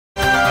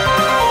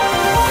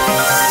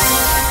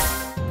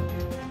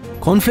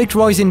Conflict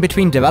rising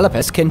between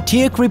developers can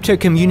tear crypto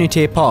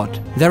community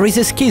apart. There is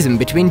a schism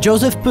between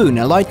Joseph Poon,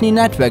 a Lightning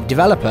Network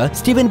developer,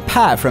 Stephen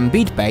Parr from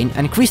BitPay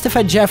and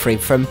Christopher Jeffrey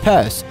from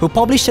Purse, who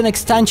published an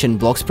extension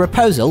block's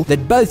proposal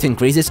that both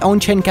increases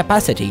on-chain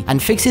capacity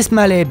and fixes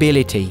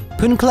malleability.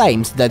 Poon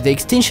claims that the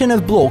extension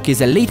of block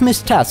is a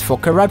litmus test for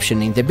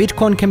corruption in the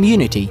Bitcoin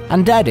community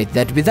and added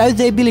that without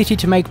the ability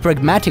to make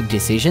pragmatic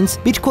decisions,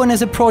 Bitcoin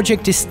as a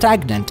project is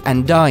stagnant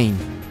and dying.